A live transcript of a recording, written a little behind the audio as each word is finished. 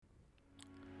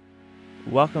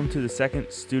Welcome to the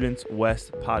Second Students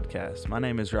West podcast. My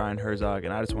name is Ryan Herzog,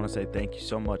 and I just want to say thank you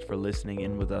so much for listening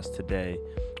in with us today.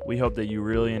 We hope that you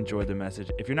really enjoyed the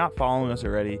message. If you're not following us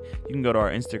already, you can go to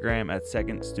our Instagram at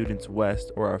Second Students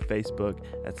West or our Facebook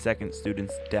at Second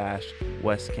Students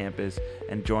West Campus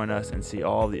and join us and see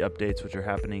all the updates which are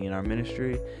happening in our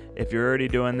ministry. If you're already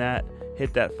doing that,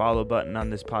 hit that follow button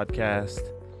on this podcast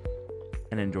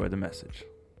and enjoy the message.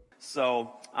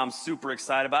 So I'm super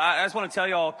excited. But I just want to tell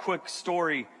you all a quick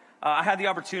story. I had the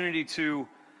opportunity to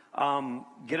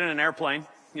get in an airplane.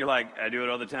 You're like, I do it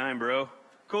all the time, bro.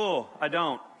 Cool, I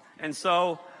don't. And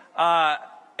so,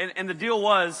 and the deal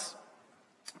was,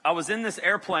 I was in this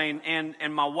airplane,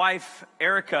 and my wife,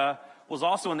 Erica, was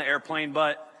also in the airplane.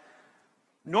 But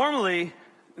normally,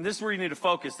 and this is where you need to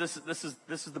focus. This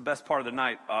is the best part of the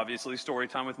night, obviously, story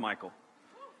time with Michael.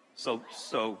 So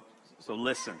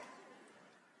listen.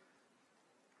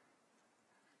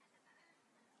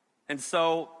 And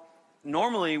so,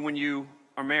 normally when you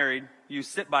are married, you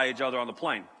sit by each other on the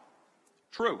plane.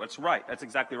 True, that's right. That's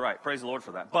exactly right. Praise the Lord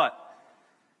for that. But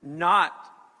not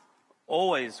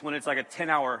always when it's like a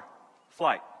 10-hour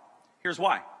flight. Here's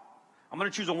why. I'm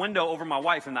going to choose a window over my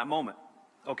wife in that moment,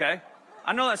 okay?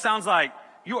 I know that sounds like,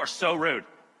 you are so rude.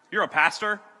 You're a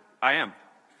pastor? I am.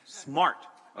 Smart,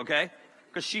 okay?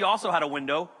 Because she also had a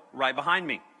window right behind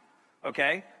me,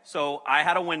 okay? So I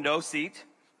had a window seat.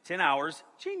 10 hours,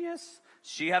 genius.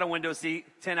 She had a window seat,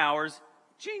 10 hours,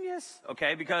 genius.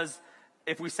 Okay, because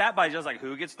if we sat by each other, like,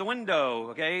 who gets the window?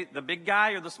 Okay, the big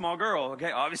guy or the small girl?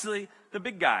 Okay, obviously the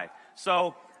big guy.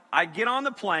 So I get on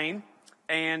the plane,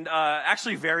 and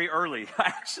actually very early.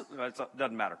 It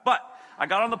doesn't matter. But I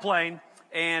got on the plane,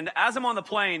 and as I'm on the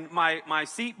plane, my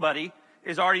seat buddy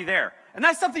is already there. And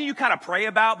that's something you kind of pray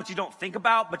about, but you don't think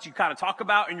about, but you kind of talk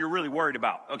about, and you're really worried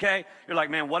about, okay? You're like,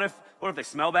 man, what if they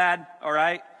smell bad, all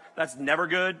right? That's never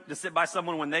good to sit by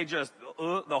someone when they just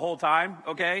the whole time,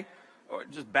 okay? Or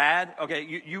just bad,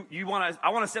 okay? I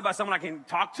want to sit by someone I can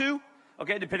talk to,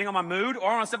 okay, depending on my mood,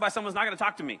 or I want to sit by someone who's not going to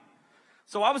talk to me.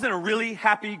 So I was in a really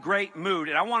happy, great mood,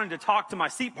 and I wanted to talk to my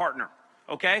seat partner,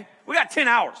 okay? We got 10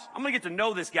 hours. I'm going to get to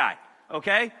know this guy,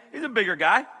 okay? He's a bigger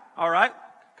guy, all right?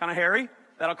 Kind of hairy.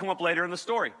 That'll come up later in the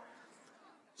story.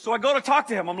 So I go to talk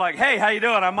to him. I'm like, hey, how you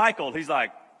doing? I'm Michael. He's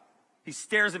like, he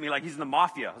stares at me like he's in the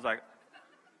mafia. I was like,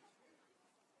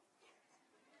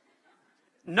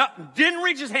 no, didn't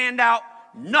reach his hand out,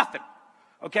 nothing,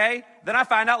 okay? Then I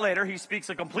find out later he speaks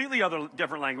a completely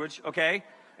different language, okay?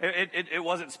 It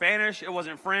wasn't Spanish, it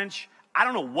wasn't French, I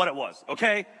don't know what it was,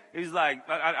 okay? He's like,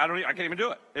 I can't even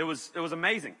do it. It was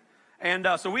amazing. And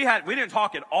so we didn't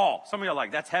talk at all. Some of you are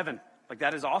like, that's heaven. Like,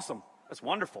 that is awesome. That's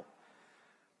wonderful.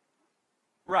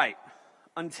 Right.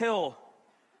 Until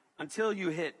you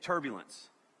hit turbulence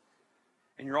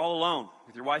and you're all alone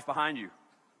with your wife behind you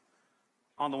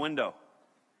on the window.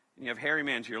 And you have hairy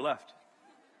man to your left.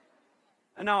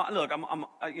 And now, look,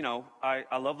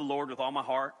 I love the Lord with all my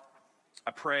heart.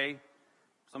 I pray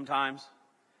sometimes.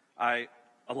 A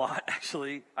lot,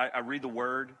 actually. I read the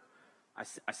Word.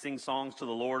 I sing songs to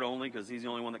the Lord only because He's the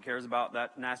only one that cares about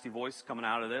that nasty voice coming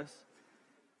out of this.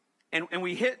 And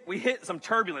we hit some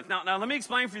turbulence. Now, let me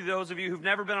explain for you, those of you who've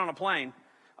never been on a plane.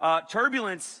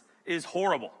 Turbulence is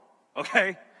horrible,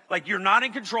 okay? Like, you're not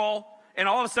in control, and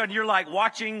all of a sudden you're like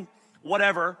watching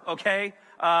whatever, okay?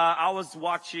 I was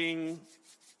watching,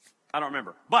 I don't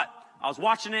remember, but I was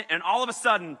watching it, and all of a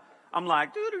sudden, I'm like,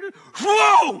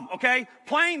 boom, okay?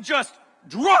 Plane just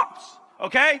drops,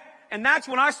 okay? And that's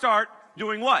when I start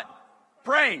doing what?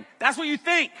 Praying. That's what you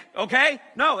think, okay?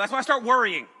 No, that's when I start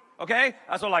worrying, okay?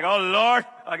 That's what I'm like, oh, Lord.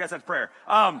 I guess that's prayer.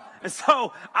 And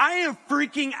so I am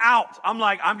freaking out. I'm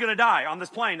like, I'm going to die on this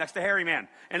plane next to Harry Man.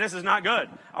 And this is not good.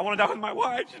 I want to die with my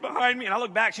wife. She's behind me. And I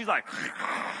look back. She's like,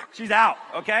 she's out,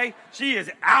 okay? She is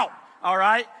out, all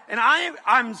right? And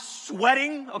I'm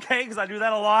sweating, okay, because I do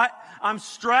that a lot. I'm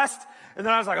stressed. And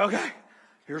then I was like, okay,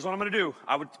 here's what I'm going to do.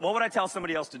 What would I tell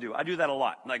somebody else to do? I do that a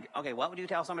lot. Like, okay, what would you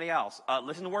tell somebody else?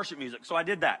 Listen to worship music. So I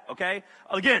did that, okay?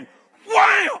 Again,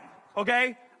 wham!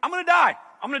 Okay? I'm going to die.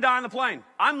 I'm going to die on the plane.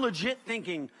 I'm legit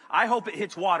thinking, I hope it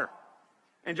hits water.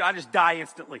 And I just die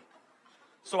instantly.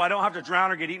 So I don't have to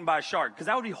drown or get eaten by a shark. Because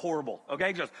that would be horrible.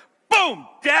 Okay? Just boom!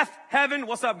 Death, heaven,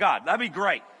 what's up, God? That'd be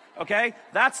great. Okay?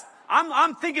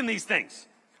 I'm thinking these things.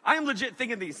 I am legit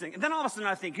thinking these things. And then all of a sudden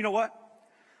I think, you know what?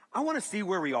 I want to see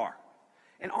where we are.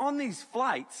 And on these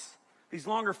flights, these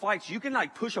longer flights, you can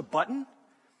like push a button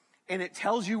and it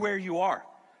tells you where you are.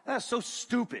 That is so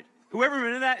stupid. Whoever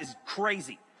invented that is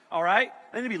crazy. All right?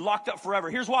 They need to be locked up forever.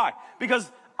 Here's why. Because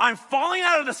I'm falling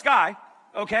out of the sky,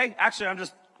 okay? Actually,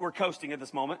 we're coasting at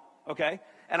this moment, okay?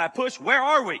 And I push, where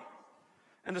are we?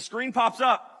 And the screen pops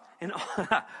up, and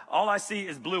all I see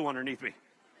is blue underneath me.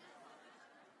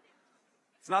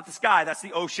 It's not the sky, that's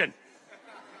the ocean.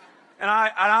 And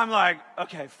I'm like,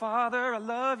 okay, Father, I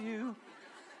love you.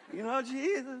 You know,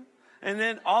 Jesus. And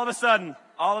then all of a sudden,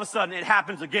 it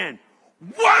happens again.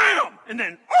 Wham! And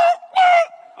then,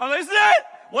 oh, this is it.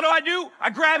 What do? I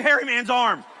grab Hairy Man's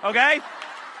arm, okay?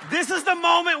 This is the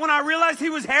moment when I realized he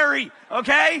was hairy,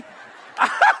 okay?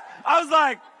 I was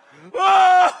like,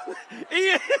 whoa! He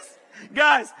is.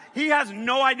 Guys, he has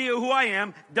no idea who I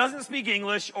am, doesn't speak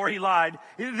English, or he lied.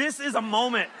 This is a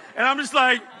moment. And I'm just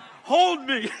like, hold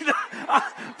me.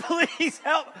 Please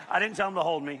help. I didn't tell him to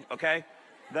hold me, okay?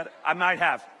 That I might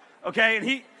have. Okay?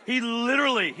 And he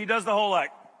literally, he does the whole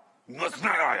like, what's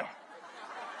that?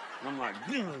 And I'm like,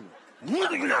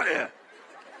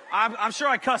 I'm sure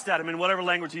I cussed at him in whatever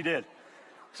language he did.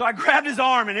 So I grabbed his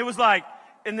arm and it was like,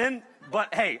 and then,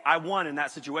 but hey, I won in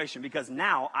that situation because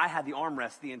now I had the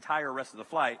armrest the entire rest of the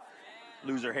flight.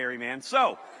 Loser, Hairy Man.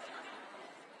 So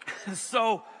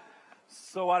what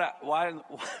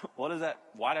is that?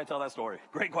 Why did I tell that story?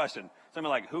 Great question. So I'm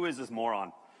like, who is this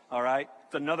moron? All right.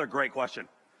 It's another great question.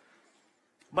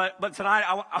 But tonight,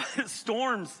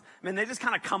 storms, man, they just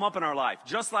kind of come up in our life,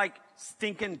 just like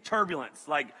stinking turbulence,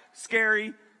 like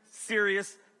scary,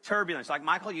 serious turbulence. Like,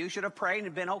 Michael, you should have prayed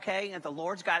and been okay, and the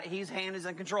Lord's got it. His hand is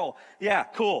in control. Yeah,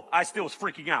 cool. I still was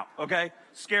freaking out, okay?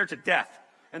 Scared to death.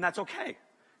 And that's okay.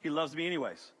 He loves me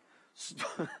anyways.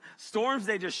 Storms,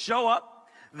 they just show up.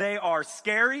 They are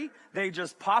scary. They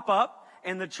just pop up.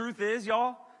 And the truth is,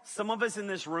 y'all, some of us in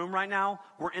this room right now,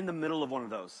 we're in the middle of one of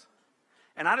those.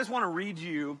 And I just want to read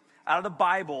you out of the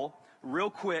Bible real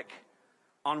quick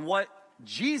on what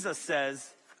Jesus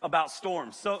says about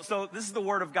storms. So this is the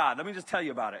Word of God. Let me just tell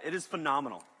you about it. It is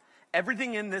phenomenal.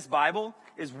 Everything in this Bible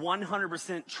is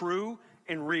 100% true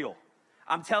and real.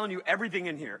 I'm telling you everything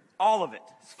in here, all of it.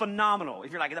 It's phenomenal.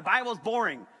 If you're like, the Bible's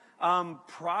boring,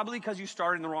 probably because you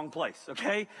started in the wrong place,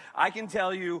 okay? I can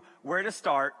tell you where to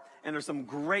start, and there's some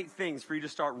great things for you to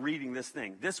start reading this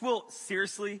thing. This will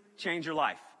seriously change your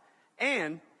life.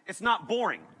 And it's not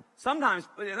boring. Sometimes,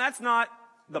 and that's not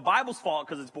the Bible's fault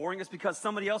because it's boring. It's because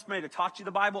somebody else may have taught you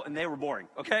the Bible and they were boring,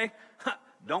 okay?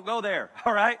 Don't go there,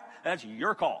 all right? That's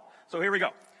your call. So here we go.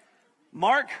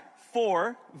 Mark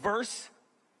 4, verse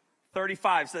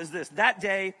 35 says this. That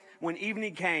day when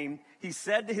evening came, he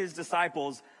said to his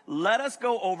disciples, let us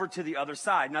go over to the other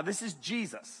side. Now this is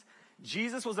Jesus.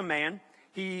 Jesus was a man.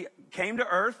 He came to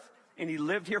earth and he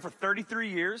lived here for 33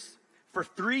 years. For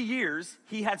 3 years,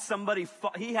 he had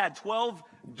 12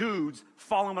 dudes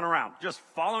following him around, just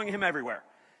following him everywhere.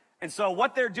 And so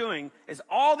what they're doing is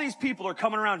all these people are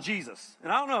coming around Jesus. And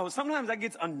I don't know, sometimes that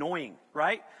gets annoying,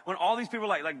 right? When all these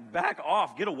people are like back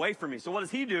off, get away from me. So what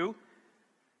does he do?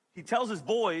 He tells his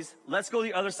boys, let's go to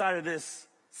the other side of this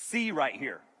sea right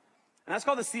here. And that's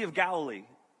called the Sea of Galilee.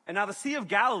 And now the Sea of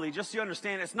Galilee, just so you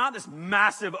understand, it's not this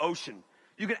massive ocean.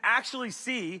 You can actually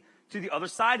see to the other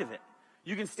side of it.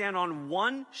 You can stand on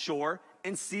one shore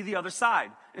and see the other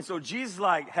side. And so Jesus is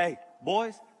like, hey,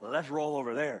 boys, let's roll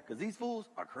over there because these fools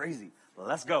are crazy.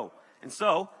 Let's go. And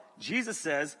so Jesus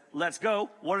says, let's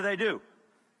go. What do?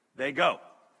 They go.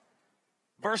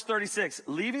 Verse 36,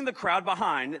 leaving the crowd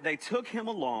behind, they took him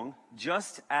along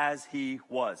just as he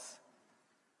was.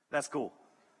 That's cool.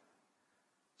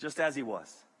 Just as he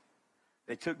was.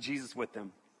 They took Jesus with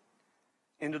them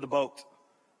into the boat.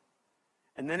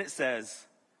 And then it says,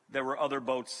 there were other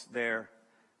boats there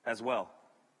as well.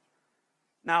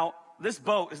 Now, this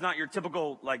boat is not your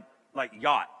typical like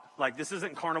yacht. Like this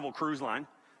isn't Carnival Cruise Line.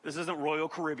 This isn't Royal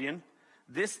Caribbean.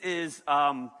 This is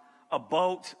a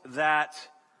boat that,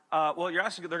 they're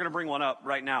going to bring one up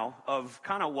right now of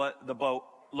kind of what the boat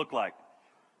looked like.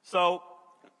 So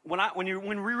when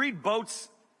we read boats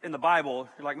in the Bible,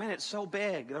 you're like, man, it's so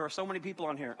big. There are so many people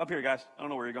on here. Up here, guys. I don't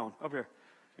know where you're going. Up here.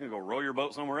 You're going to go row your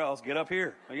boat somewhere else. Get up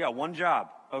here. You got one job,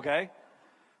 okay?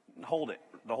 Hold it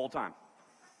the whole time.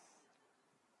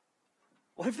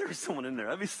 What if there was someone in there?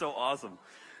 That'd be so awesome.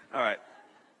 All right.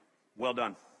 Well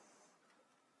done.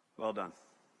 Well done.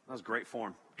 That was great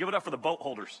form. Give it up for the boat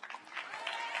holders.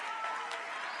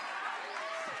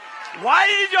 Why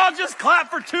did y'all just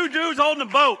clap for two dudes holding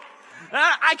a boat?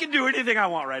 I can do anything I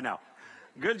want right now.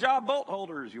 Good job, boat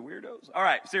holders, you weirdos. All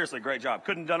right, seriously, great job.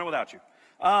 Couldn't have done it without you.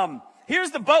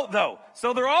 Here's the boat, though.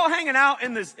 So they're all hanging out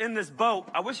in this boat.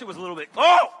 I wish it was a little bit.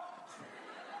 Oh!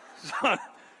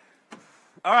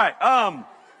 All right.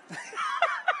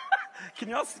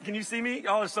 Can you see me?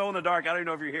 Y'all are so in the dark. I don't even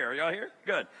know if you're here. Are y'all here?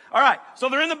 Good. All right. So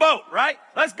they're in the boat, right?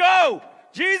 Let's go.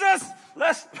 Jesus,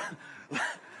 let's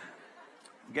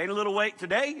gain a little weight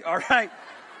today. All right.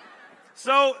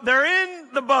 So they're in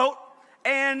the boat,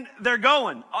 and they're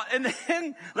going. And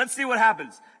then let's see what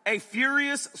happens. A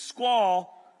furious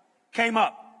squall came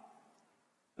up.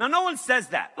 Now, no one says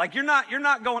that. Like, you're not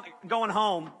going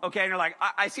home, okay, and you're like,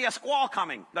 I see a squall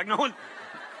coming. Like, no one,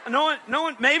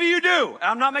 maybe you do.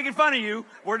 I'm not making fun of you.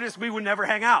 We would never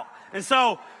hang out. And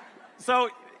so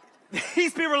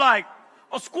these people are like,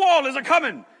 a squall is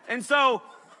coming. And so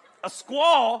a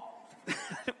squall,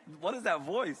 what is that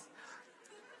voice?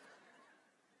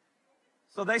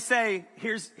 So they say,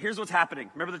 here's what's happening.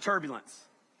 Remember the turbulence.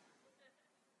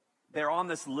 They're on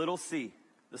this little sea,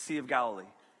 the Sea of Galilee.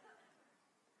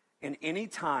 And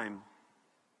anytime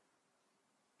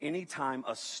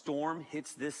a storm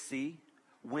hits this sea,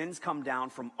 winds come down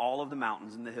from all of the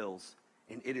mountains and the hills,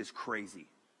 and it is crazy.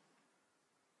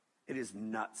 It is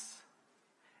nuts.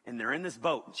 And they're in this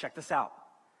boat. Check this out.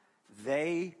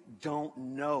 They don't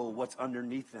know what's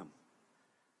underneath them.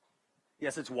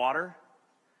 Yes, it's water,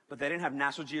 but they didn't have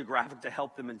National Geographic to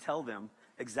help them and tell them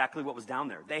exactly what was down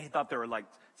there. They thought there were like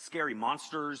scary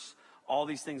monsters, all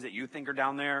these things that you think are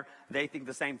down there. They think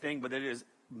the same thing, but it is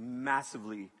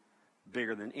massively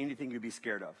bigger than anything you'd be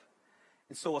scared of.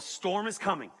 And so a storm is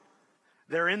coming.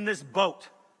 They're in this boat.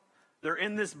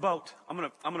 I'm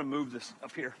gonna move this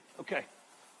up here. Okay.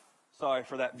 Sorry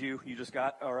for that view you just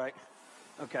got. All right.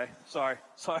 Okay. Sorry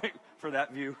for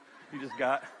that view you just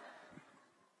got.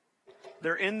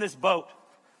 They're in this boat.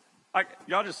 I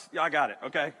got it.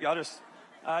 Okay.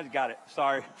 I got it.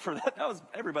 Sorry for that.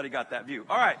 Everybody got that view.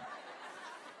 All right.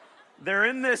 They're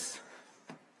in this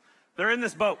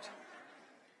boat.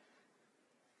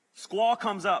 Squall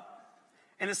comes up,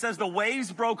 and it says the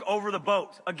waves broke over the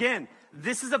boat. Again,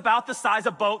 this is about the size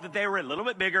of boat that they were in, a little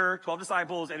bit bigger, 12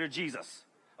 disciples, and Jesus,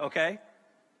 okay?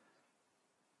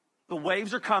 The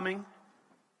waves are coming.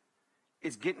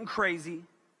 It's getting crazy.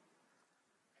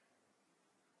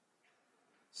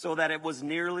 So that it was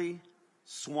nearly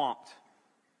swamped.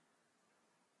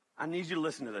 I need you to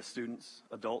listen to this, students,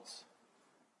 adults.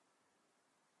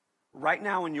 Right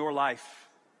now in your life,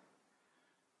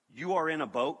 you are in a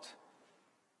boat.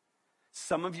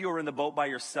 Some of you are in the boat by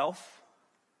yourself.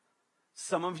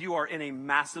 Some of you are in a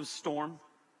massive storm,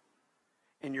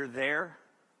 and you're there,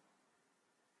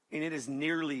 and it is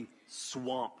nearly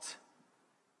swamped.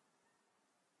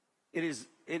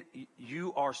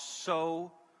 You are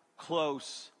so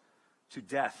close to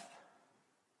death.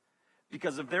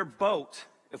 Because of their boat,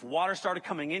 if water started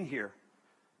coming in here,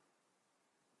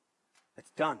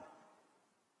 it's done.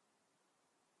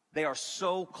 They are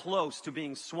so close to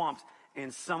being swamped.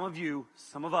 And some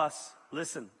of us,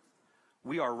 listen,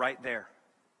 we are right there.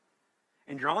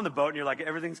 And you're on the boat and you're like,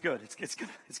 everything's good. It's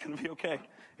gonna be okay.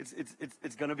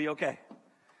 It's gonna be okay.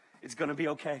 It's gonna be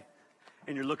okay.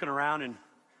 And you're looking around and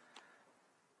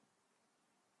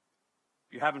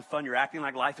you're having fun. You're acting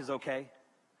like life is okay.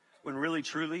 When really,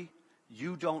 truly,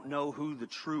 you don't know who the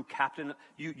true captain,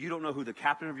 you don't know who the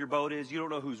captain of your boat is. You don't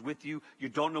know who's with you. You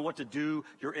don't know what to do.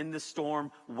 You're in this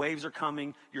storm. Waves are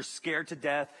coming. You're scared to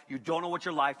death. You don't know what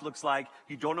your life looks like.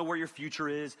 You don't know where your future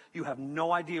is. You have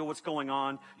no idea what's going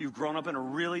on. You've grown up in a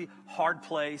really hard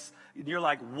place. And you're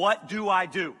like, what do I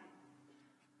do?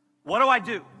 What do I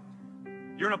do?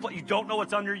 You're in a place, you don't know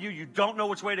what's under you. You don't know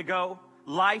which way to go.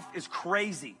 Life is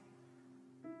crazy.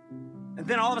 And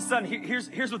then all of a sudden,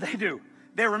 here's what they do.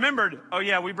 They remembered, oh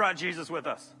yeah, we brought Jesus with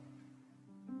us.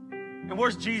 And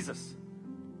where's Jesus?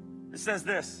 It says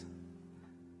this.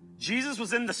 Jesus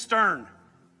was in the stern.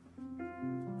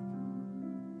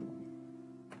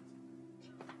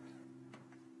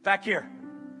 Back here.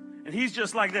 And he's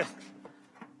just like this.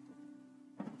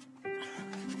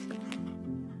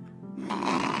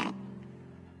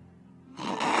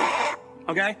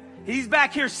 Okay? He's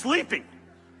back here sleeping.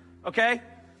 Okay?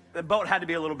 The boat had to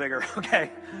be a little bigger. Okay?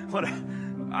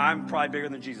 I'm probably bigger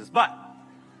than Jesus. But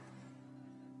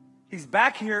he's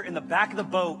back here in the back of the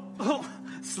boat,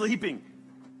 sleeping.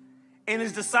 And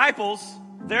his disciples,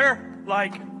 they're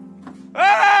like,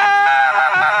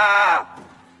 ah!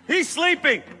 He's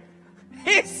sleeping.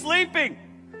 He's sleeping.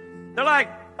 They're like,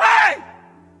 hey!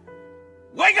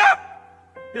 Wake up!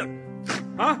 He's like,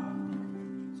 huh?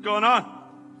 What's going on?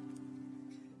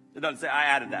 It doesn't say, I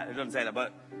added that. It doesn't say that,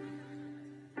 but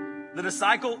the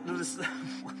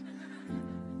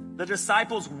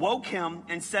disciples woke him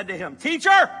and said to him,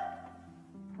 Teacher,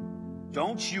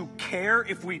 don't you care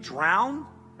if we drown?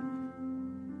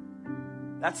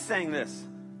 That's saying this.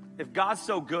 If God's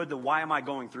so good, then why am I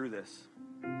going through this?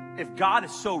 If God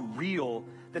is so real,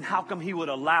 then how come he would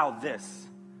allow this?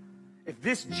 If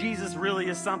this Jesus really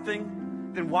is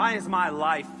something, then why is my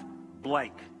life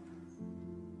blank?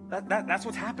 That's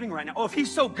what's happening right now. Oh, if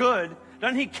he's so good,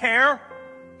 doesn't he care?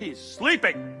 He's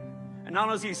sleeping. And not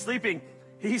only is he sleeping,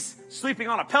 He's sleeping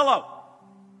on a pillow,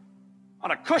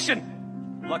 on a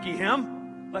cushion. Lucky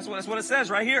him. That's what it says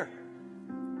right here.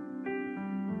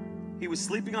 He was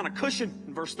sleeping on a cushion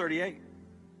in verse 38.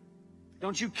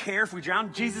 Don't you care if we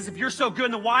drown? Jesus, if you're so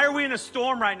good, then why are we in a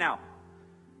storm right now?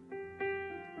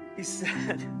 He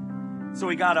said, so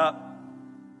he got up,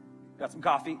 got some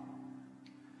coffee,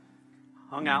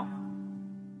 hung out,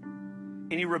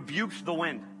 and he rebuked the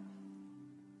wind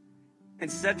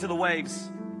and said to the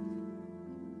waves,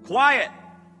 quiet,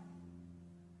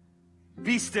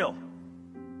 be still.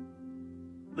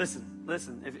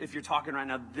 Listen, if you're talking right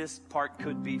now, this part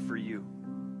could be for you.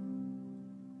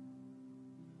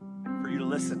 For you to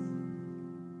listen.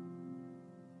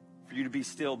 For you to be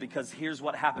still, because here's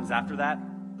what happens after that.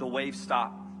 The waves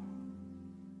stop.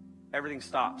 Everything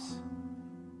stops.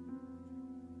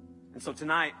 And so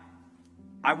tonight,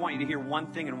 I want you to hear one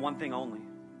thing and one thing only.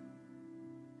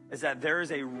 Is that there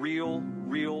is a real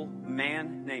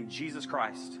man named Jesus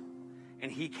Christ.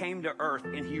 And he came to earth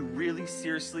and he really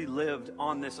seriously lived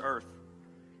on this earth.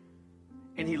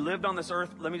 And he lived on this earth,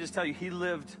 let me just tell you, he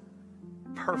lived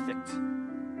perfect.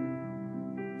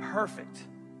 Perfect.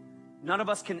 None of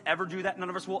us can ever do that. None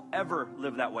of us will ever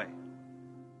live that way.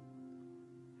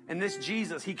 And this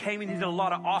Jesus, he came and he did a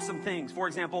lot of awesome things. For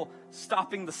example,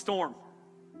 stopping the storm.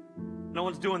 No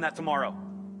one's doing that tomorrow.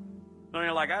 No,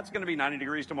 you're like, that's going to be 90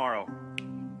 degrees tomorrow.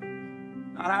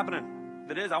 Not happening.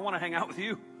 If it is, I want to hang out with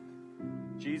you.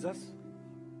 Jesus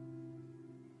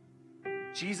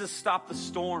stopped the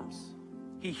storms.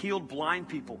 He healed blind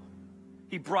people.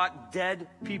 He brought dead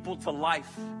people to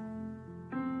life.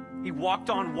 He walked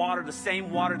on water, the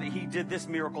same water that he did this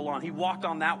miracle on. He walked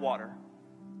on that water.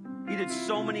 He did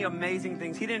so many amazing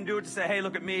things. He didn't do it to say, hey,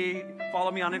 look at me,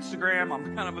 follow me on Instagram,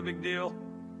 I'm kind of a big deal.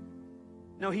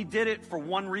 No, he did it for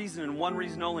one reason and one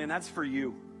reason only, and that's for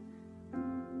you.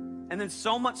 And then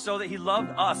so much so that he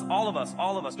loved us, all of us,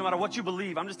 no matter what you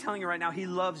believe. I'm just telling you right now, he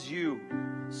loves you.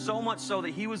 So much so that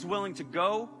he was willing to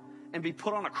go and be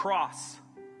put on a cross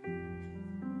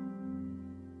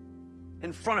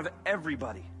in front of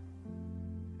everybody.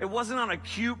 It wasn't on a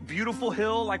cute, beautiful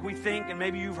hill like we think and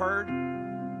maybe you've heard.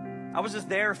 I was just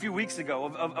there a few weeks ago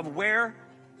of where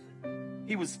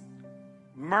he was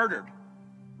murdered.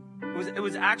 It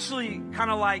was actually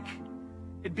kind of like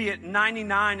it'd be at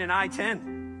 99 and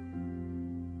I-10.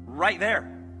 Right there.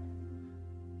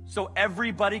 So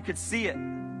everybody could see it.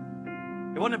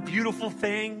 It wasn't a beautiful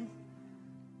thing.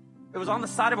 It was on the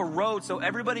side of a road so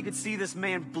everybody could see this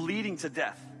man bleeding to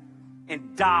death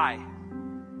and die.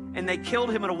 And they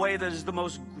killed him in a way that is the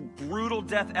most brutal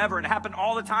death ever. It happened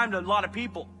all the time to a lot of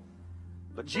people.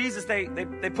 But Jesus, they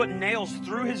put nails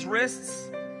through his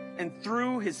wrists and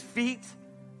through his feet,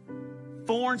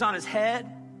 thorns on his head,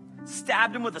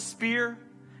 stabbed him with a spear.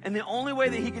 And the only way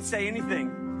that he could say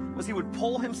anything was he would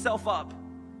pull himself up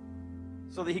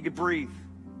so that he could breathe.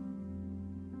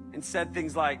 And said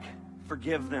things like,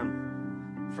 forgive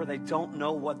them, for they don't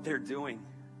know what they're doing.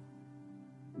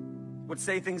 Would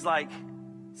say things like,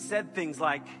 said things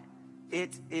like,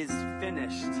 it is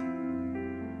finished.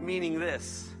 Meaning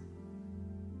this,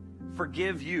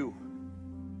 forgive you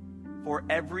for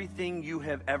everything you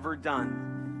have ever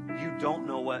done. You don't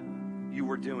know what you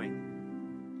were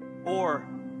doing. Or,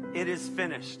 it is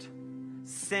finished.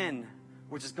 Sin,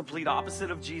 which is complete opposite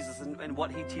of Jesus and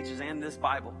what he teaches and this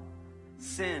Bible.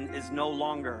 Sin is no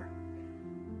longer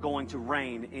going to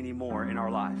reign anymore in our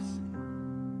lives.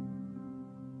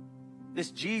 This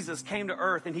Jesus came to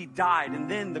earth and he died. And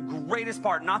then the greatest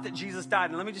part, not that Jesus died.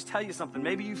 And let me just tell you something.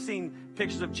 Maybe you've seen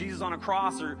pictures of Jesus on a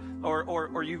cross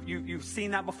or you've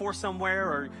seen that before somewhere,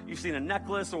 or you've seen a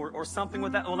necklace or something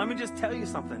with that. Well, let me just tell you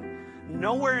something.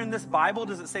 Nowhere in this Bible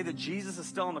does it say that Jesus is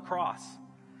still on the cross.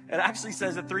 It actually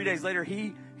says that 3 days later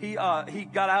he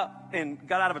got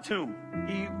out of a tomb.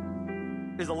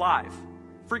 He is alive.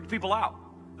 Freaked people out.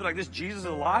 They're like, this Jesus is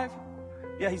alive?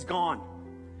 Yeah, he's gone.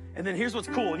 And then here's what's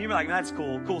cool. And you're like, that's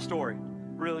cool. Cool story.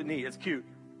 Really neat. It's cute.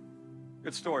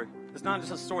 Good story. It's not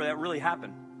just a story. That really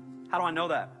happened. How do I know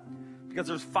that? Because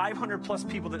there's 500 plus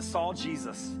people that saw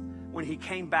Jesus when he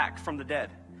came back from the dead.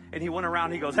 And he went around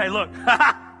and he goes, hey, look.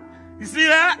 You see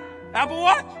that? Apple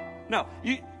Watch? No.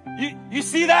 You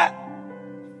see that?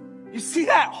 You see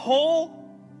that hole?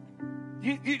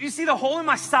 You see the hole in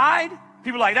my side?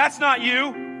 People are like, that's not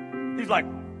you. He's like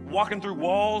walking through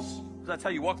walls. That's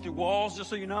how you walk through walls, just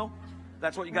so you know.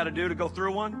 That's what you got to do to go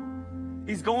through one.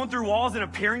 He's going through walls and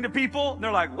appearing to people. And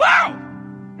they're like, wow.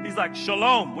 He's like,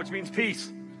 shalom, which means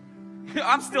peace.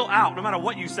 I'm still out, no matter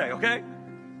what you say, okay?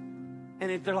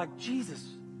 And they're like, Jesus,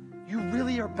 you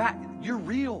really are back. You're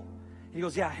real. He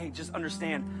goes, yeah, hey, just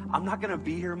understand, I'm not going to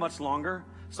be here much longer.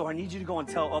 So I need you to go and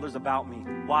tell others about me.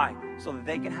 Why? So that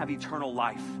they can have eternal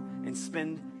life and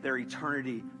spend their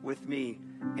eternity with me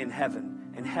in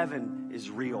heaven. And heaven is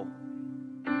real.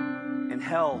 And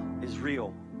hell is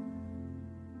real.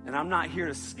 And I'm not here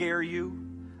to scare you.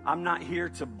 I'm not here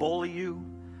to bully you.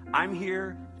 I'm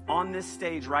here on this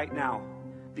stage right now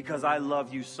because I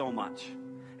love you so much.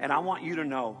 And I want you to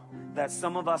know that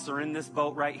some of us are in this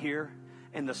boat right here,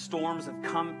 and the storms have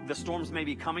come. The storms may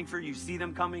be coming for you. You see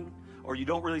them coming, or you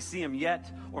don't really see them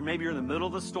yet, or maybe you're in the middle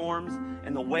of the storms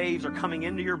and the waves are coming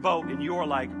into your boat and you're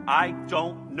like, I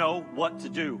don't know what to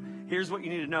do. Here's what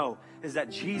you need to know is that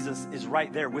Jesus is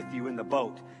right there with you in the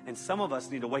boat. And some of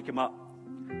us need to wake him up.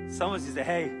 Some of us need to say,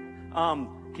 hey,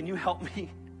 can you help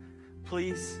me,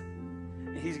 please?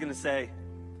 And he's going to say,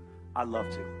 I'd love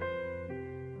to.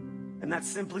 And that's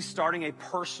simply starting a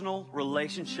personal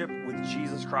relationship with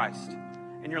Jesus Christ.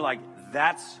 And you're like,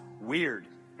 that's weird.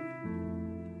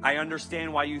 I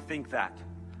understand why you think that.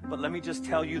 But let me just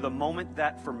tell you, the moment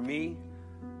that for me,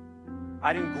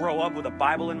 I didn't grow up with a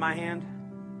Bible in my hand.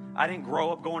 I didn't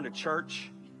grow up going to church.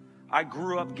 I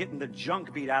grew up getting the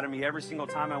junk beat out of me every single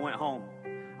time I went home.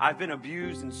 I've been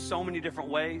abused in so many different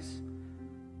ways.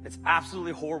 It's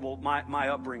absolutely horrible, my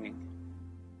upbringing.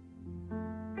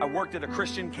 I worked at a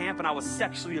Christian camp and I was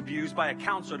sexually abused by a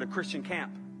counselor at a Christian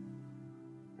camp.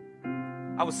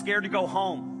 I was scared to go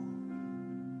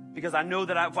home because I know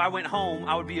that if I went home,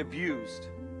 I would be abused.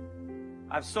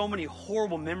 I have so many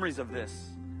horrible memories of this.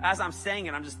 As I'm saying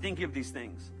it, I'm just thinking of these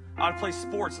things. I would play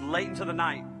sports late into the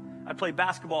night. I'd play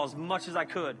basketball as much as I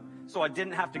could so I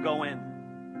didn't have to go in.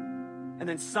 And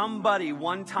then somebody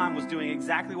one time was doing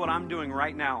exactly what I'm doing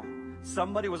right now.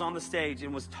 Somebody was on the stage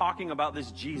and was talking about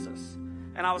this Jesus.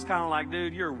 And I was kind of like,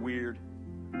 dude, you're weird.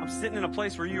 I'm sitting in a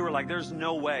place where you were like, there's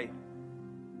no way.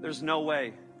 There's no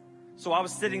way. So I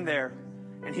was sitting there,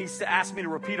 and he asked me to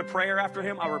repeat a prayer after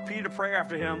him. I repeated a prayer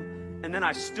after him, and then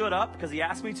I stood up because he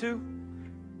asked me to.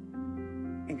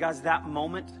 And guys, that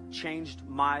moment changed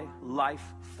my life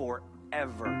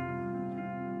forever.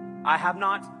 I have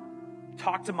not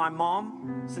talked to my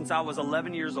mom since I was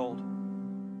 11 years old.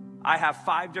 I have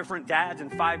 5 different dads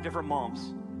and 5 different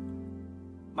moms.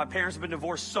 My parents have been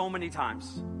divorced so many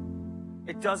times.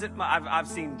 I've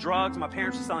seen drugs. My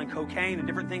parents are selling cocaine and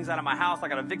different things out of my house. I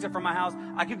got evicted from my house.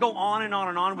 I could go on and on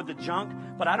and on with the junk,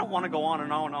 but I don't want to go on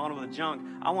and on and on with the junk.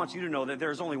 I want you to know that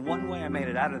there's only one way I made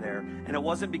it out of there. And it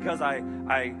wasn't because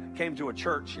I came to a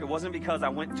church. It wasn't because I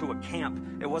went to a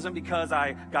camp. It wasn't because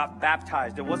I got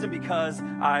baptized. It wasn't because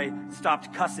I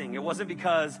stopped cussing. It wasn't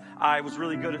because I was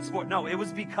really good at sport. No, it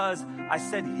was because I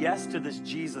said yes to this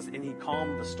Jesus, and he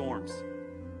calmed the storms.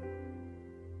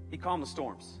 He calmed the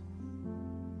storms.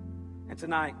 And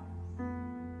tonight,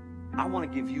 I want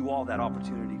to give you all that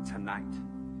opportunity tonight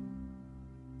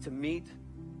to meet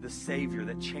the Savior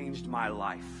that changed my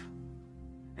life.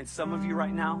 And some of you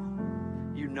right now,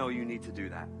 you know you need to do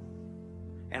that.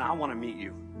 And I want to meet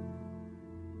you.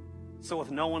 So with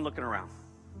no one looking around,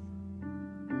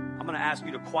 I'm going to ask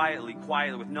you to quietly,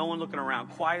 with no one looking around,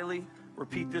 quietly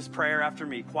repeat this prayer after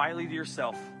me, quietly to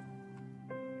yourself.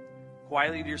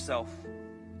 Quietly to yourself.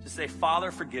 Just say,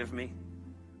 Father, forgive me.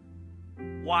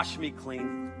 Wash me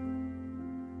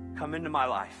clean. Come into my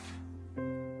life.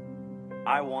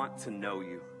 I want to know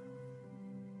you.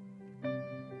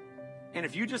 And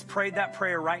if you just prayed that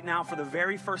prayer right now for the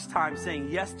very first time, saying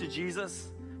yes to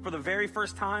Jesus for the very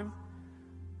first time,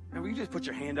 and will you just put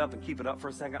your hand up and keep it up for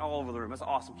a second all over the room? That's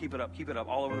awesome. Keep it up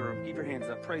all over the room. Keep your hands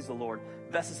up. Praise the Lord.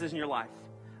 Best decision in your life.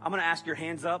 I'm going to ask your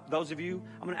hands up. Those of you,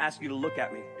 I'm going to ask you to look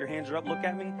at me. Your hands are up. Look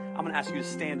at me. I'm going to ask you to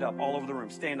stand up all over the room.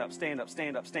 Stand up, stand up,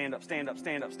 stand up, stand up, stand up,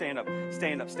 stand up, stand up,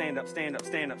 stand up, stand up, stand up,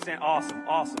 stand up, stand. Awesome,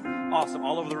 awesome, awesome.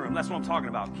 All over the room. That's what I'm talking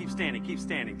about. Keep standing, keep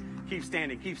standing, keep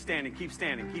standing, keep standing, keep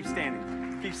standing, keep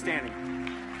standing, keep standing.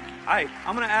 All right,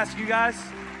 I'm going to ask you guys.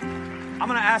 I'm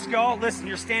going to ask y'all. Listen,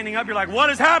 you're standing up. You're like,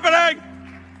 what is happening?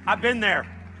 I've been there.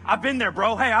 I've been there,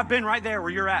 bro. Hey, I've been right there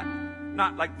where you're at.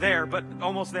 Not like there, but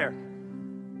almost there.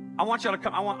 I want y'all to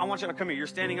come. I want y'all to come here. You're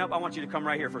standing up. I want you to come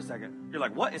right here for a second. You're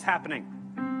like, what is happening?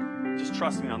 Just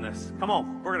trust me on this. Come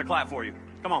on. We're going to clap for you.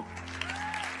 Come on.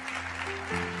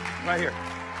 Right here.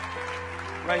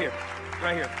 Right here.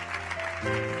 Right here.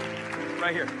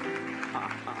 Right here.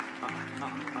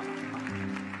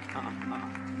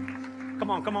 Come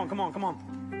on, come on, come on, come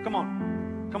on. Come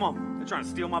on. Come on. They're trying to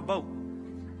steal my boat.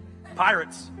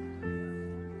 Pirates.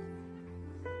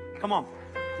 Come on.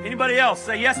 Anybody else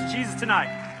say yes to Jesus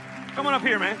tonight? Come on up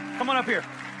here, man. Come on up here.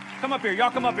 Come up here.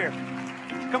 Y'all come up here.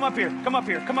 Come up here. Come up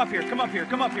here. Come up here. Come up here.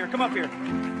 Come up here. Come up here.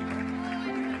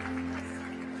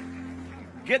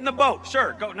 Get in the boat.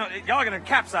 Sure. Go. No, y'all are going to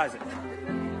capsize it.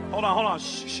 Hold on. Hold on.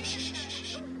 Shh, shh, shh,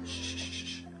 shh, shh.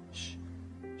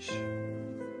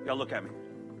 Y'all look at me.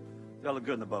 Y'all look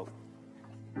good in the boat.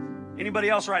 Anybody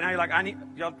else right now, you're like,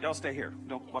 y'all stay here.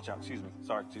 Don't, watch out, excuse me.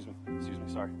 Sorry,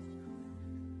 sorry.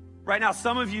 Right now,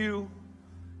 some of you,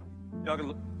 y'all can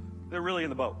look, they're really in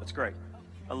the boat. That's great.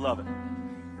 I love it.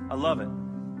 I love it.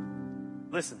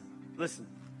 Listen.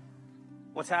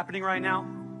 What's happening right now?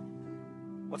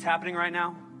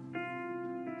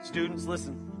 Students,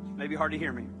 listen. Maybe hard to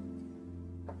hear me.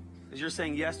 Is you're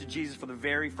saying yes to Jesus for the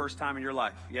very first time in your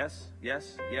life. Yes. Maybe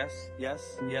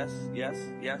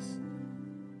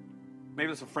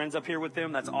there's some friends up here with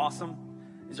them. That's awesome.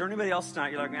 Is there anybody else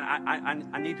tonight? You're like, man,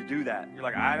 I need to do that. You're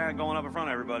like, I'm not going up in front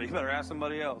of everybody. You better ask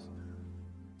somebody else.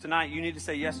 Tonight, you need to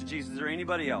say yes to Jesus. Is there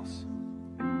anybody else?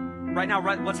 Right now,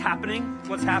 what's happening?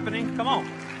 Come on.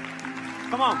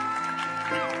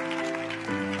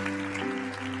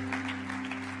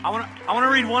 I want to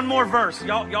read one more verse.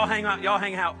 Y'all hang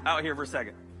out here for a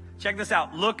second. Check this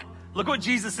out. Look what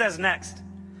Jesus says next.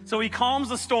 So he calms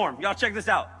the storm. Y'all check this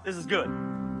out. This is good.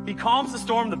 He calms the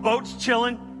storm. The boat's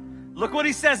chilling. Look what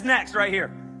he says next right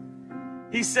here.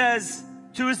 He says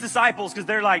to his disciples, because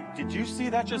they're like, did you see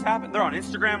that just happen? They're on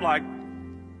Instagram like,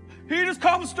 he just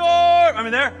calmed the storm. I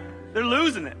mean, they're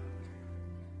losing it.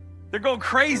 They're going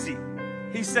crazy.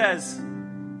 He says,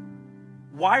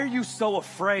 why are you so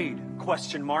afraid? ?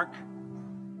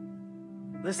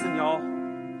 Listen, y'all.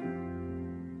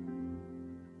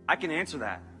 I can answer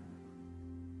that.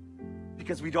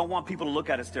 Because we don't want people to look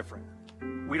at us different.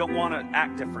 We don't want to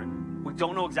act different. We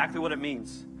don't know exactly what it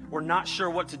means. We're not sure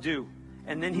what to do.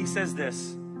 And then he says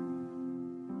this.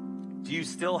 Do you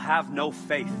still have no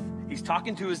faith? He's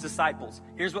talking to his disciples.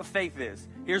 Here's what faith is.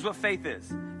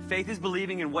 Faith is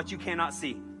believing in what you cannot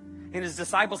see. And his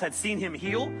disciples had seen him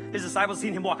heal. His disciples had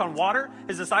seen him walk on water.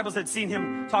 His disciples had seen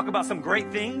him talk about some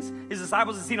great things. His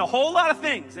disciples had seen a whole lot of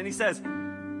things. And he says,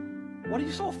 what are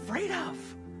you so afraid of?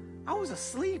 I was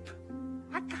asleep.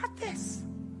 I got this.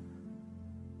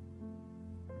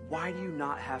 Why do you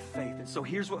not have faith? And so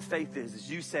here's what faith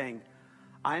is you saying,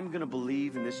 I'm going to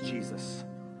believe in this Jesus.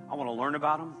 I want to learn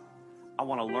about him. I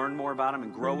want to learn more about him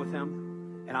and grow with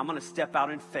him. And I'm going to step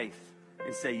out in faith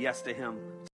and say yes to him.